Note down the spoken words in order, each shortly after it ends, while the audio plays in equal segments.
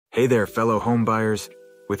Hey there, fellow homebuyers.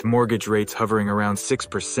 With mortgage rates hovering around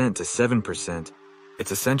 6% to 7%,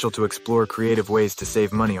 it's essential to explore creative ways to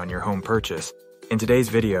save money on your home purchase. In today's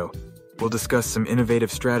video, we'll discuss some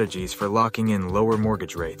innovative strategies for locking in lower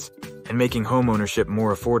mortgage rates and making homeownership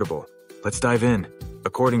more affordable. Let's dive in.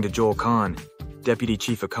 According to Joel Kahn, Deputy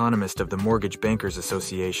Chief Economist of the Mortgage Bankers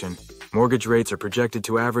Association, mortgage rates are projected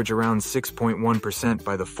to average around 6.1%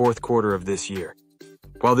 by the fourth quarter of this year.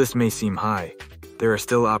 While this may seem high, there are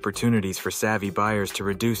still opportunities for savvy buyers to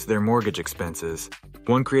reduce their mortgage expenses.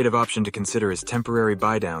 One creative option to consider is temporary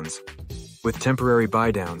buydowns. With temporary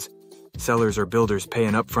buydowns, sellers or builders pay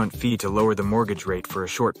an upfront fee to lower the mortgage rate for a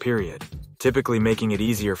short period, typically making it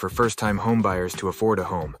easier for first-time homebuyers to afford a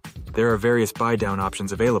home. There are various buydown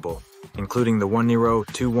options available, including the 1-year,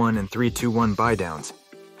 2-1, and 3-2-1 buydowns,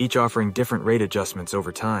 each offering different rate adjustments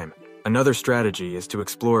over time. Another strategy is to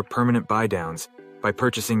explore permanent buydowns by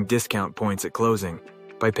purchasing discount points at closing.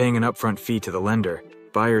 By paying an upfront fee to the lender,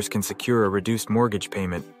 buyers can secure a reduced mortgage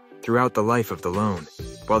payment throughout the life of the loan.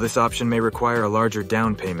 While this option may require a larger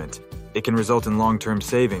down payment, it can result in long-term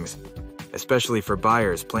savings, especially for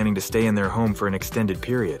buyers planning to stay in their home for an extended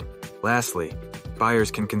period. Lastly,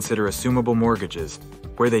 buyers can consider assumable mortgages,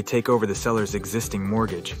 where they take over the seller's existing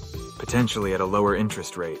mortgage, potentially at a lower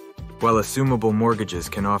interest rate. While assumable mortgages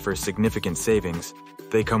can offer significant savings,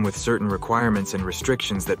 they come with certain requirements and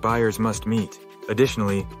restrictions that buyers must meet.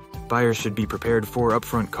 Additionally, buyers should be prepared for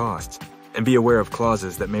upfront costs and be aware of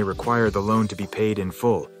clauses that may require the loan to be paid in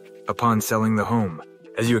full upon selling the home.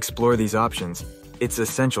 As you explore these options, it's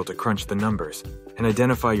essential to crunch the numbers and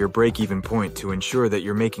identify your break-even point to ensure that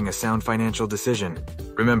you're making a sound financial decision.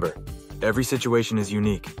 Remember, every situation is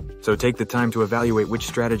unique, so take the time to evaluate which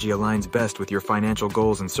strategy aligns best with your financial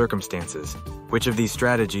goals and circumstances. Which of these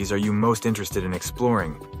strategies are you most interested in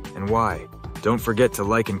exploring, and why? Don't forget to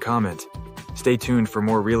like and comment. Stay tuned for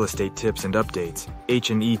more real estate tips and updates.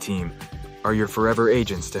 H&E Team are your forever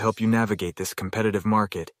agents to help you navigate this competitive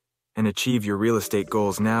market and achieve your real estate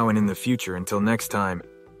goals now and in the future. Until next time,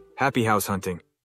 happy house hunting.